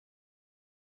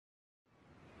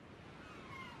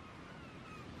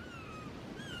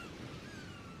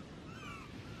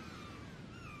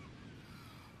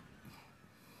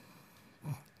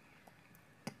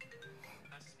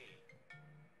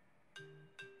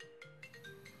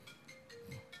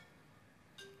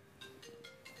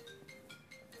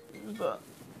that?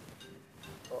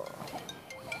 Oh.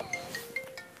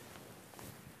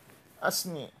 That's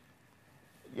me.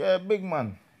 Yeah, big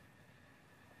man.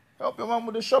 Help your man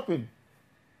with the shopping.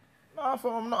 Nah,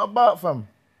 fam, I'm not about, fam.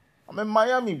 I'm in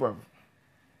Miami, bro.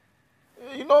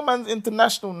 You know man's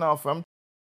international now, fam.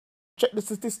 Check the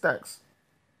statistics.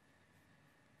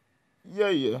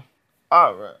 Yeah.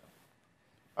 Alright,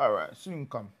 soon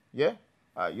come. Yeah?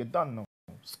 Alright, you're done now.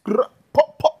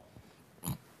 Pop.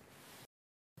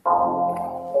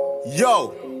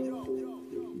 Yo!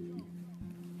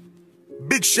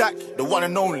 Big Shaq, the one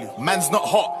and only. Man's not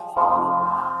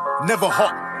hot. Never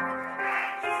hot.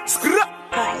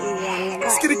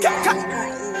 Skitty cat cat.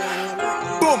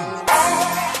 Boom.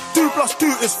 2 + 2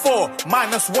 is 4.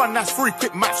 -1, that's 3.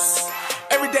 Quick maths.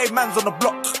 Everyday man's on the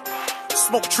block.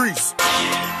 Smoke trees.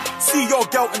 See your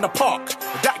girl in the park.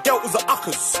 That girl was a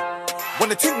uckers. When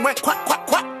the ting went quack, quack,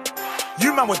 quack,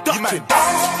 you man were ducking.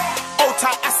 Hold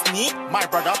tight, Asney, my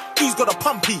brother. He's got a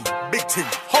pumpy, big ting.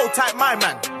 Hold tight, my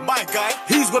man, my guy.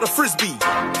 He's got a frisbee.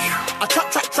 I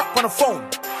trap on the phone.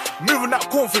 Moving that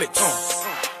cornflakes.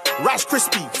 Rice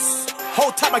Krispies.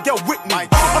 Hold tight, my girl Whitney.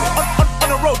 On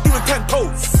the road doing 10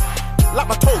 toes. Like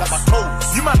my toes.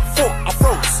 You man thought I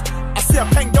froze. I see a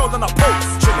pen girl on a pose.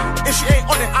 Chilling. If she ain't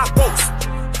on it, I boast.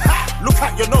 Look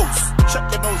at your nose. Check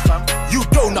your nose, fam. You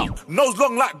donut. Nose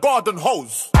long like garden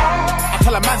hose. I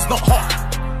tell a man's not hot.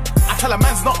 I tell a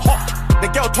man's not hot. The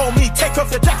girl told me, take off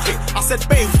your jacket. I said,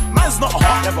 babe, man's not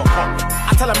hot. Never hot.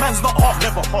 I tell a man's not hot.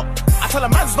 Never hot. I tell a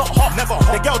man's not hot. Never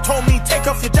hot. The girl told me, take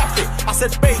off your jacket. I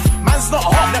said, babe, man's not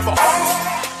hot. Never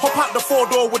hot. Hop out the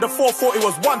 4-door with the 440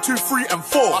 was 1, 2, 3, and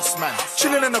 4. Us, man.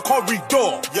 Chilling in the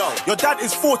corridor. Yo, your dad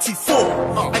is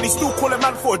 44. And he's still calling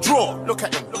man for a draw. Look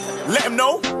at him. Let him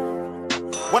know.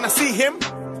 When I see him,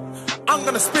 I'm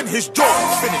gonna spin his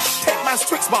jaw. Finish. Take man's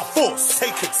tricks by force.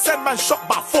 Take it. Send man shot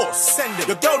by force. Send it.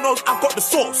 Your girl knows I've got the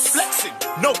sauce. Flexing.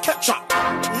 No ketchup.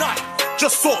 None.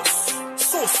 Just sauce.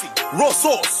 Saucy. Raw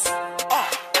sauce.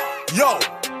 Yo.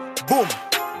 Boom.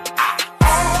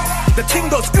 The ting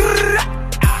goes.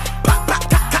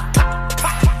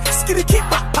 Skitty keep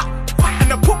pop.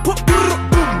 And the pop. Boom.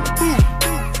 Boom.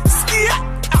 Skia.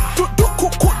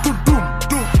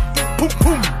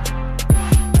 Boom.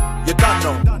 You done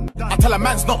know. I tell a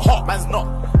man's not hot. Man's not.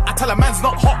 I tell a man's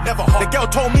not hot. Never hot. The girl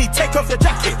told me, take off your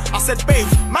jacket. I said, babe,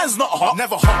 man's not hot.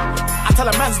 Never hot. I tell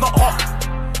a man's not hot.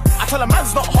 I tell a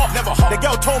man's not hot. Never hot. The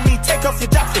girl told me, take off your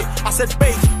jacket. I said,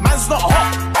 babe, man's not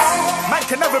hot. Man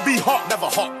can never be hot. Never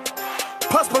hot.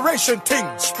 Perspiration ting.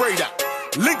 Spray that.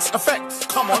 Lynx effect.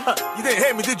 Come on. You didn't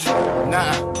hear me, did you?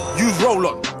 Nah. Use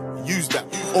roll-on. Use that.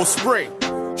 Or spray.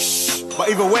 Shh. But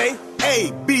either way,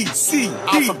 A, B, C, D.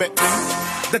 Alphabet ting.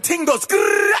 The ting goes.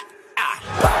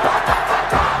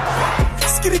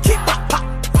 Skitty keep pop.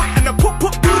 And the pop.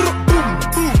 Boom.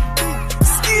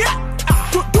 Skia.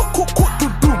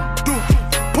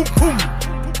 Boom.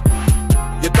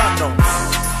 You done know.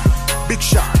 Big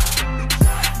shot.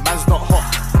 Man's not hot.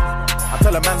 I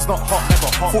tell a man's not hot, never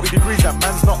hot. 40 degrees, that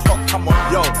man's not hot. Come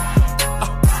on, yo.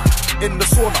 In the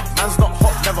sauna, man's not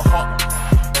hot, never hot.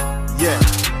 Yeah.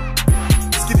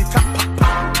 Skitty tap, pop.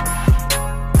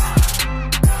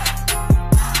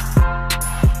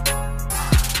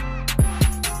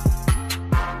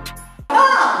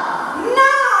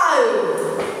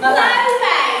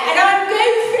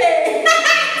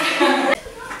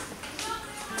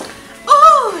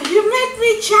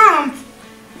 Champ.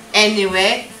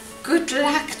 Anyway, good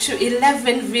luck to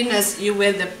 11 winners. You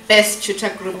were the best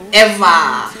tutor group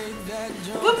ever.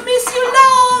 We'll miss you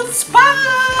loads.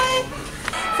 Bye.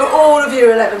 For all of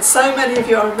year 11, so many of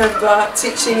you I remember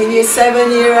teaching in year 7,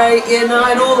 year 8, year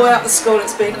 9, all the way up to school.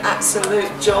 It's been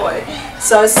absolute joy.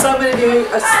 So many of you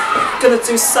are going to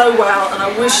do so well, and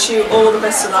I wish you all the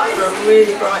best of luck for a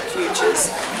really bright futures.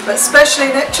 But especially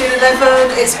next year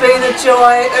 11, it's been a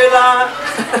joy. Ula.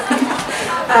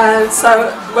 And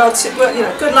so, well, you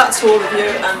know, good luck to all of you,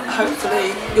 and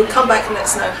hopefully you'll come back and let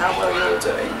us know how well you're all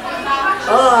doing.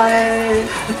 Bye!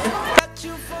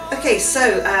 Okay,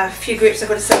 so a few groups I've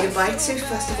got to say goodbye to.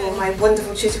 First of all, my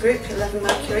wonderful tutor group, 11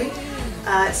 Mercury.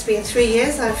 It's been 3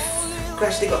 years. I've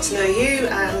gradually got to know you,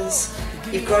 and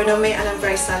you've grown on me, and I'm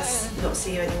very sad to not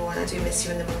see you anymore, and I do miss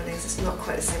you in the mornings. It's not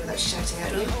quite the same without shouting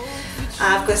at you.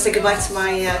 I've got to say goodbye to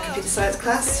my computer science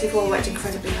class. You've all worked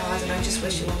incredibly hard, and I just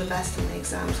wish you all the best in the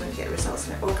exams when you get results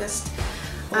in August.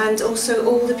 And also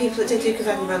all the people that did Duke of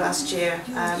Edinburgh last year.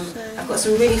 I've got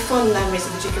some really fond memories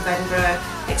of the Duke of Edinburgh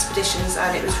expeditions,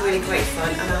 and it was really great fun,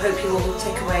 and I hope you all will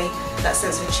take away that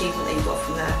sense of achievement that you got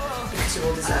from there, because you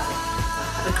all deserve it.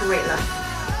 Have a great life.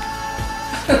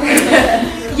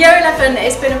 Year 11,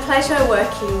 it's been a pleasure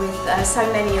working with so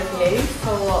many of you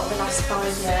for the last 5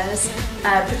 years,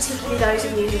 particularly those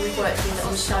of you who we've worked with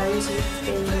on shows. You've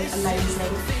been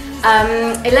amazing.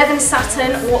 11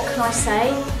 Saturn, what can I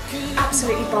say?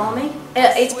 Absolutely balmy.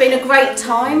 It's been a great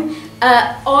time.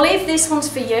 Olive, this one's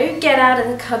for you. Get out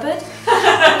of the cupboard.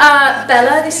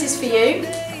 Bella, this is for you.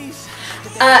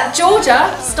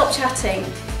 Georgia, stop chatting.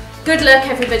 Good luck,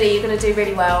 everybody. You're going to do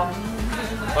really well.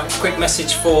 Quick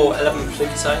message for 11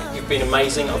 Pluto. You've been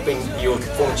amazing. I've been your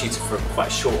form tutor for quite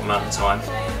a short amount of time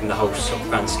in the whole sort of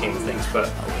grand scheme of things, but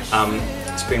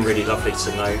it's been really lovely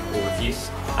to know all of you.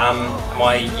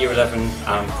 My Year 11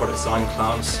 product design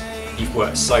class, you've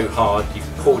worked so hard, you've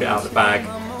pulled it out of the bag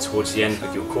towards the end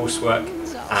with your coursework,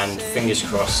 and fingers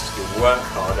crossed you'll work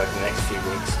hard over the next few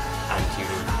weeks and you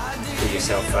will feel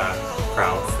yourself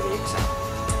proud for the exam.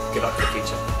 Good luck for the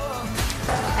future.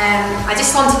 I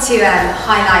just wanted to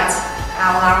highlight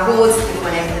our awards that we've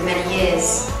won over the many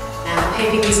years. I'm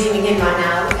hoping you're zooming in right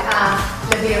now. Look at our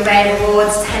lovely array of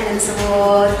awards, attendance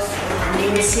award,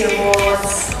 numeracy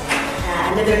awards,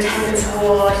 another attendance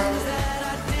award,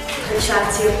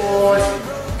 punctuality award,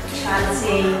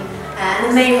 punctuality, and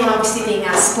the main one obviously being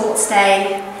our Sports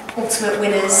Day Ultimate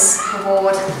Winners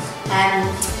Award.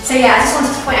 So yeah, I just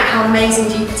wanted to point out how amazing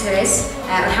Jupiter is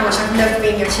and how much I've loved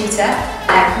being your tutor,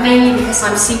 mainly because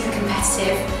I'm super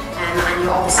competitive and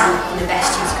you're obviously in the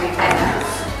best tutor group ever.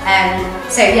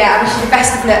 So yeah, I wish you the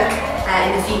best of luck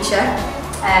in the future,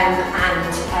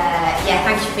 and yeah,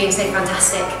 thank you for being so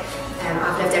fantastic.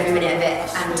 I've loved every minute of it,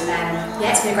 and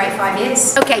yeah, it's been a great 5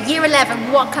 years. Okay, Year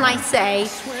 11, what can I say?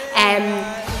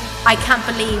 I can't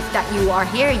believe that you are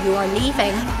here, you are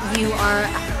leaving, you are,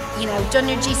 you know, done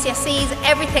your GCSEs,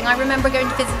 everything. I remember going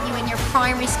to visit you in your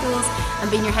primary schools and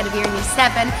being your head of year in Year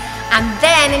 7. And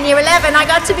then in Year 11, I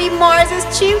got to be Mars's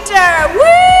tutor,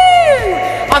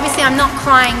 woo! Obviously, I'm not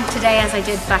crying today as I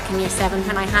did back in Year 7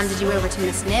 when I handed you over to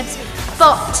Miss Nibs,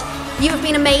 but you have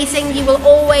been amazing, you will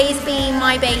always be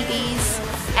my babies.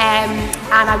 And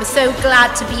I was so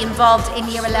glad to be involved in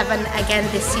Year 11 again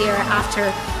this year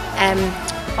after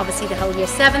obviously the whole Year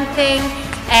 7 thing.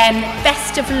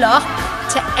 Best of luck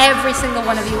to every single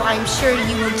one of you. I'm sure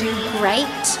you will do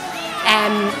great.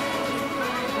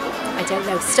 I don't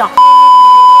know, stop.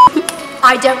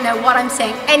 I don't know what I'm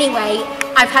saying. Anyway,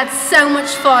 I've had so much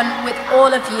fun with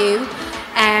all of you.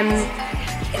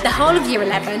 The whole of Year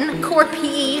 11, Core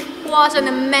PE, what an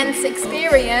immense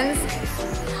experience.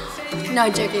 No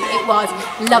joking, it was.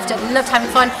 Loved it, loved having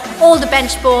fun. All the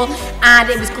bench ball, and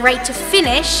it was great to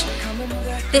finish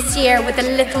this year with a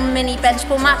little mini bench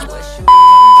ball match.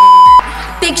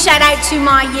 Big shout out to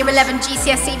my Year 11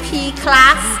 GCSE PE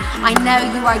class. I know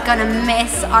you are gonna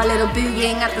miss our little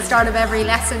boogieing at the start of every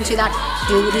lesson to that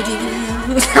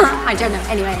doo-doo-doo. I don't know,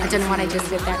 anyway, I don't know what I just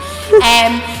did there.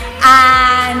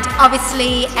 And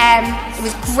obviously it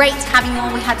was great having you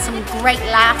all. We had some great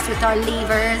laughs with our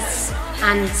levers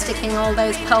and sticking all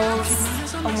those poles.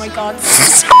 Oh my god.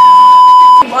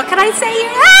 What can I say?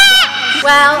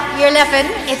 Well, Year 11,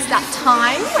 it's that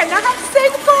time when I have to say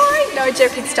goodbye. No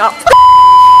joking, stop.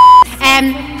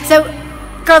 So,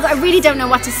 girls, I really don't know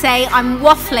what to say. I'm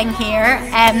waffling here,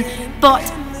 but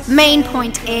main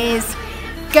point is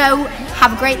go,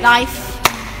 have a great life.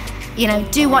 You know,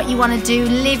 do what you want to do,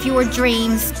 live your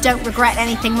dreams, don't regret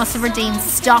anything. Musawir,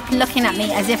 stop looking at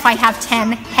me as if I have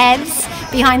 10 heads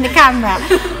behind the camera.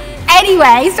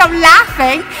 Anyway, stop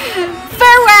laughing.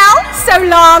 Farewell, so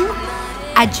long,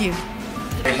 adieu.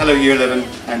 Hello Year 11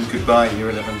 and goodbye Year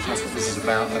 11, that's what this is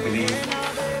about, I believe.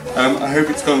 I hope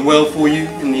it's gone well for you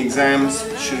in the exams.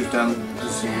 It should have done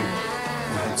because you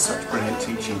had such brilliant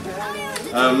teaching.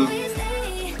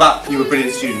 But you were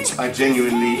brilliant students. I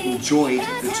genuinely enjoyed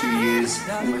the 2 years.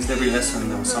 Almost every lesson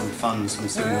there was some fun, some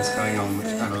silliness going on which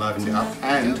kind of livened it up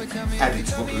and added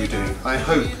to what we were doing. I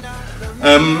hope.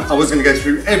 I was going to go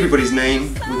through everybody's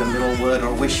name with a little word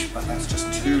or wish, but that's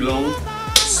just too long.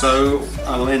 So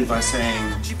I will end by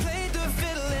saying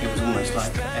it was almost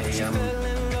like a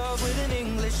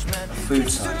food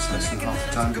science lesson half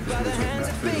the time because we were talking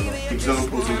about food a lot.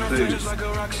 Examples include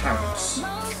carrots.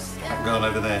 That girl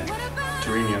over there,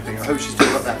 Tarini, I think. I hope she's still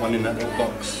got that one in that little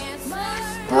box.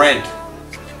 Bread.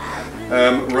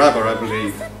 Rubber, I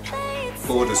believe.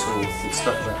 Borders hall and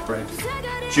stuff about bread.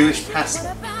 Jewish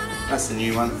pasta. That's the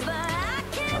new one.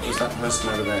 That was that person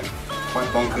over there. Quite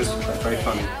bonkers, but very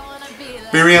funny.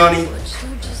 Biryani.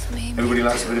 Everybody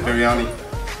likes a bit of biryani.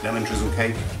 Lemon drizzle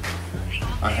cake.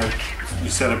 I hope you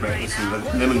celebrate with some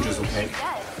lemon drizzle cake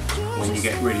when you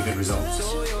get really good results.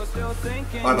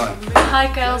 Bye bye. Hi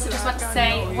girls, I just want to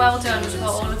say well done for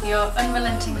all of your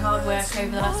unrelenting hard work over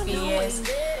the last few years.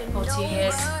 or 2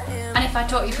 years. And if I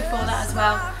taught you before that as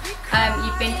well,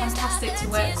 you've been fantastic to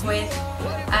work with.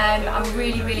 I'm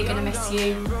really, really going to miss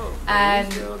you. And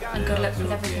good luck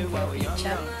with everything for the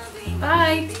future.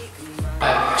 Bye!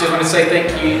 Just want to say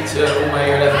thank you to all my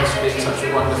Year 11s for being such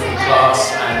a wonderful class,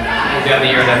 and all the other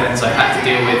Year 11s I've had to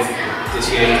deal with this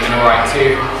year has been alright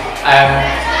too.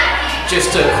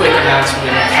 Just a quick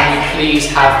announcement, can we please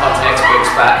have our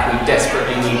textbooks back? We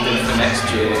desperately need them for next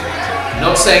year.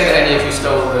 Not saying that any of you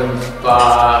stole them,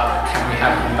 but can we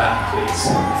have them back please?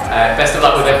 Best of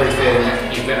luck with everything,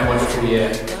 you've been a wonderful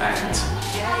year, and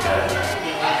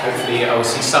hopefully I will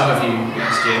see some of you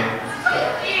next year.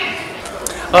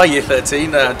 Hi Year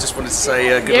 13, just wanted to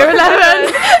say good Year luck.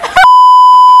 11!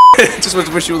 Just wanted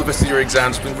to wish you all the best of your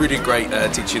exams. It's been really great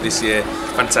teaching you this year.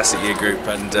 Fantastic year group,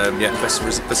 and yeah, best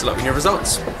of luck in your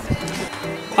results.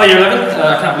 Hi Year 11,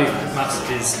 I can't believe maths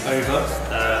is over.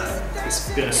 It's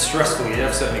been a stressful year.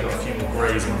 I've certainly got a few more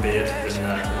greys in my beard than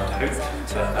I'd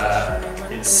hoped,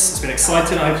 but it's been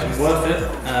exciting. I hope it's been worth it.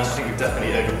 I think we've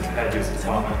definitely over-prepared you as a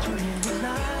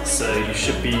department, so you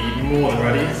should be more than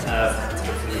ready to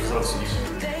look for the results you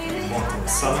want in the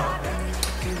summer.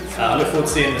 I look forward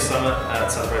to seeing you in the summer to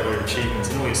celebrate all your achievements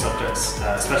in all your subjects,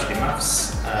 especially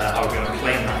maths. I'll be on a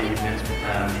plane that evening,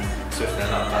 so if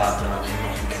they're not bad, then I'll be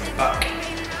not coming back.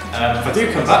 If I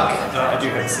do come back, I do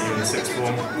hope to see you in the 6th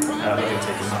form, whether you're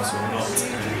taking maths or not.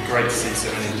 It'd be great to see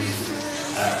so many of you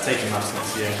taking maths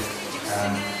next year.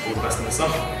 All the best in the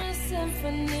summer.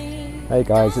 Hey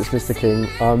guys, it's Mr King.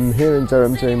 I'm here in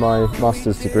Durham doing my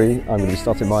master's degree. I'm going to be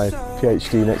starting my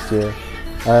PhD next year.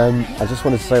 I just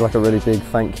wanted to say like a really big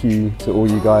thank you to all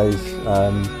you guys.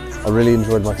 I really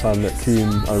enjoyed my time at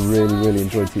Coombe. I really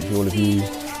enjoyed teaching all of you.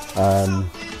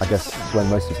 I guess when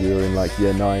most of you are in like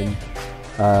year 9,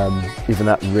 even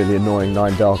that really annoying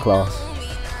 9del class.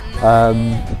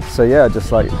 So yeah,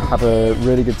 just like have a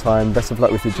really good time. Best of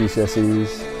luck with your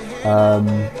GCSEs.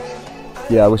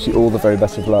 Yeah, I wish you all the very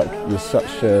best of luck. You're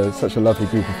such a lovely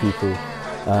group of people,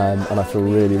 and I feel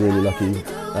really lucky,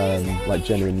 like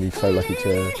genuinely so lucky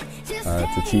to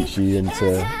teach you and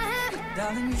to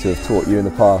have taught you in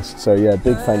the past. So yeah,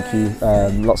 big thank you.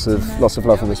 Lots of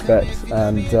love and respect,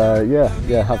 and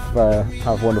yeah,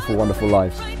 have wonderful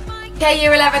lives. Okay,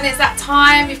 Year 11, it's that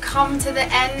time. We've come to the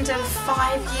end of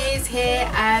 5 years here.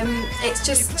 It's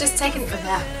just taken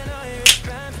there.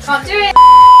 Can't do it.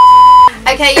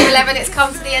 Okay, Year 11, it's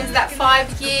come to the end of that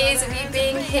 5 years of you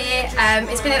being here.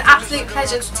 It's been an absolute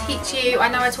pleasure to teach you. I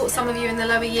know I taught some of you in the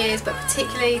lower years, but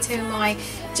particularly to my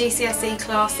GCSE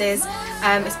classes.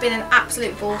 It's been an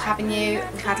absolute ball having you.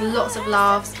 We've had lots of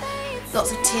laughs,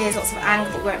 lots of tears, lots of anger,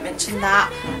 but we won't mention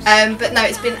that. But no,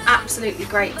 it's been absolutely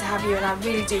great to have you, and I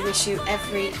really do wish you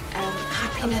every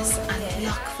happiness and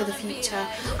luck for the future.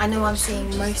 I know I'm seeing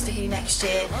most of you next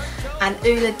year, and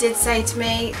Ula did say to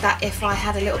me that if I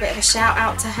had a little bit of a shout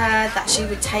out to her, that she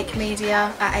would take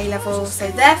media at A level. So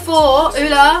therefore,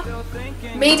 Ula,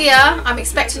 media, I'm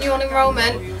expecting you on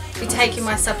enrolment. You're taking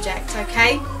my subject,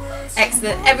 okay?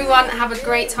 Excellent. Everyone have a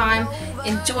great time.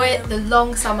 Enjoy the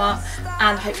long summer,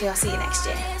 and hopefully I'll see you next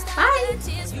year. Bye!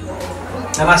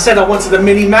 And I said I wanted a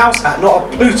Minnie Mouse hat,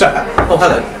 not a Pluto hat. Oh,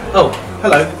 hello. Oh,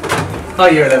 hello. Hi,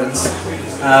 Year 11s.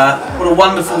 What a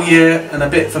wonderful year and a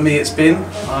bit for me it's been.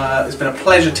 It's been a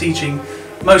pleasure teaching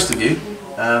most of you.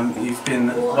 You've been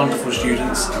wonderful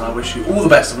students, and I wish you all the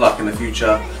best of luck in the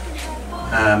future.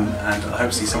 And I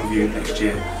hope to see some of you next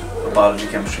year for biology,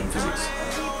 chemistry and physics.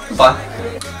 Goodbye.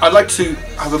 I'd like to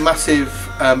have a massive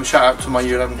shout out to my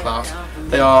Year 11 class.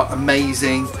 They are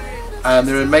amazing.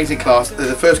 They're an amazing class. They're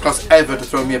the first class ever to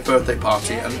throw me a birthday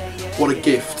party, and what a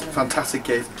gift, fantastic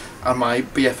gift. And my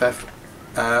BFF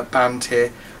band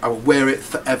here, I will wear it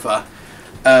forever.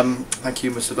 Thank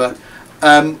you, Musawir.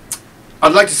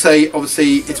 I'd like to say,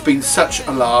 obviously, it's been such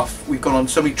a laugh. We've gone on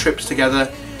so many trips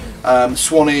together,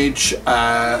 Swanage,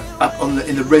 up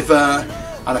in the river,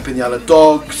 and up in the Isle of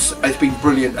Dogs. It's been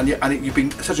brilliant, and you've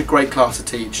been such a great class to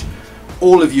teach.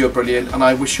 All of you are brilliant, and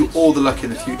I wish you all the luck in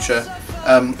the future.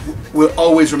 We'll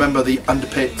always remember the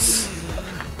underpits,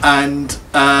 and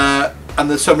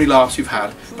there's so many laughs you've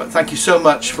had. But thank you so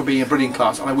much for being a brilliant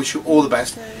class, and I wish you all the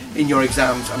best in your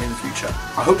exams and in the future.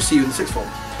 I hope to see you in the 6th form.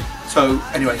 So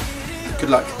anyway, good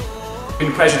luck. It's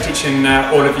been a pleasure teaching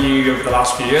all of you over the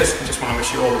last few years. I just want to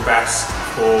wish you all the best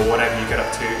for whatever you get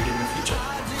up to in the future.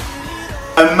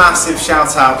 A massive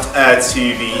shout out to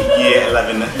the Year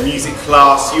 11 music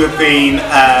class. You have been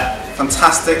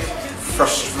fantastic,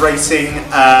 frustrating,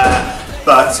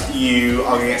 but you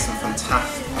are going to get some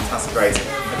fantastic grades.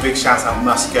 A big shout out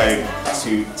must go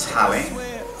to Tally,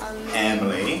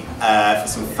 Emily, for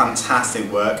some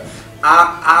fantastic work.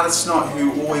 Alice Snott,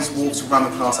 who always walks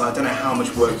around the class, and I don't know how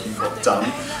much work you've got done.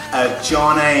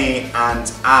 Johnny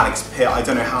and Alex Pitt, I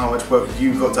don't know how much work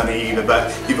you've got done either,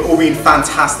 but you've all been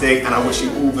fantastic, and I wish you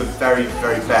all the very,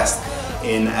 very best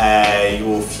in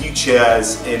your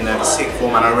futures in the sixth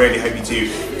form, and I really hope you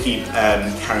do keep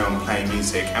carrying on playing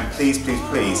music, and please, please,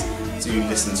 please do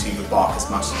listen to the Bark as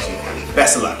much as you can.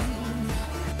 Best of luck.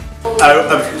 Oh,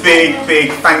 a big,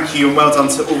 big thank you and well done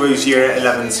to all those Year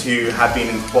 11s who have been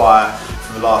in choir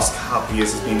for the last couple of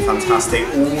years. It's been fantastic.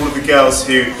 All of the girls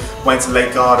who went to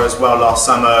Lake Garda as well last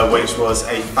summer, which was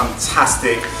a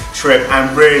fantastic trip,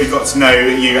 and really got to know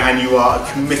you, and you are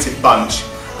a committed bunch,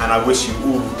 and I wish you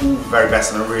all the very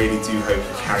best, and I really do hope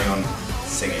you carry on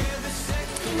singing.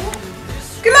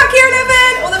 Good luck, Year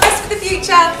 11! All the best for the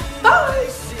future. Bye!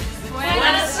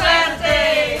 Buena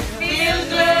suerte! Feel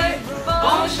good!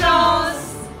 Bon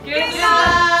chance! Good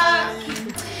luck!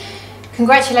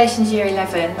 Congratulations Year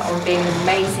 11 on being an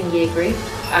amazing year group.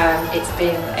 It's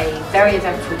been a very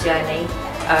eventful journey,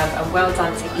 and well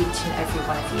done to each and every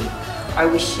one of you. I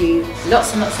wish you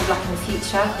lots and lots of luck in the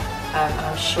future, and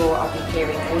I'm sure I'll be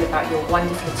hearing all about your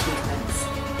wonderful achievements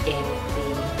in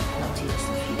the not too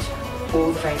distant future.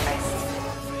 All the very best.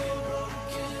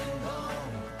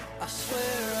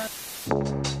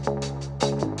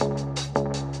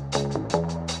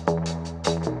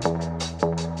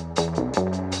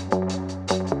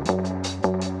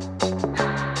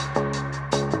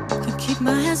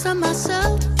 My hands on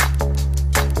myself.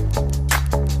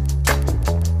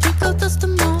 Pick up dust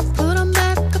them off, put them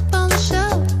back up on the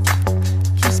shelf.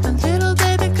 Kiss my little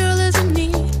baby girl is in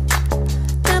need.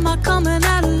 Am I coming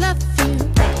out of left field?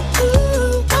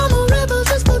 Ooh, I'm a rebel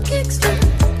just for kicks now.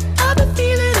 I've been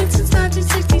feeling it since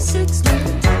 1966 now.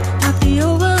 Might be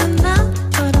over now,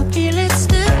 but I feel it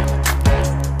still.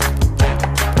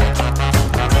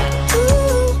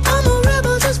 Ooh, I'm a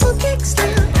rebel just for kicks now.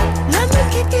 Let me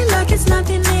kick it like it's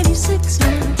 1986 now.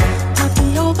 Might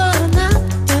be over now,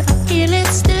 but I feel it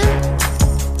still.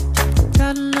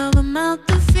 Got another mouth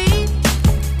to feed.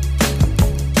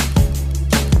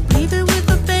 Leave it with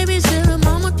the babies till the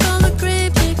mama call the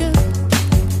grave digger.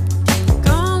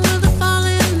 Gone with the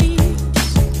fallen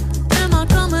leaves. Am I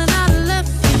coming out of left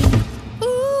field?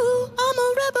 Ooh, I'm a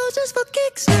rebel just for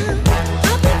kicks now.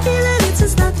 I've been feeling it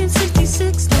since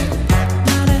 1966 now.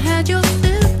 Might have had your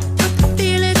fill, but I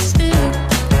feel it still.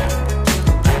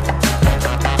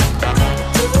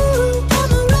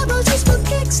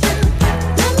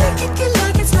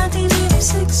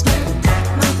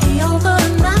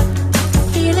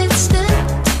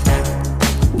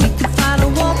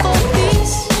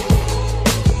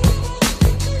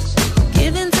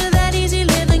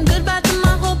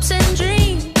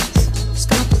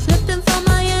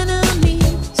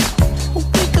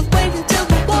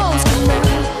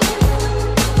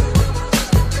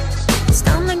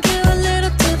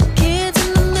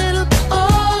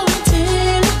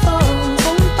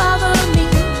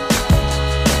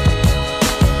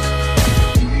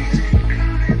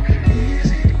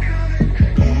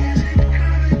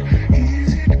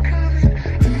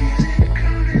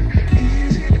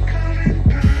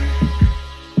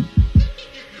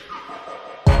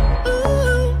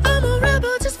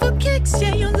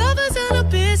 Yeah, your lovers and a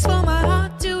biz for my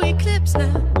heart to eclipse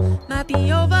now. Might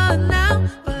be over now,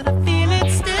 but I feel it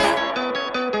still.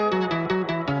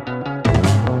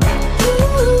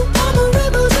 Ooh, I'm a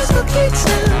rebel just for kicks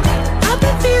now. I've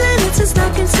been feeling it since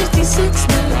 1966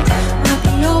 now. Might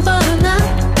be over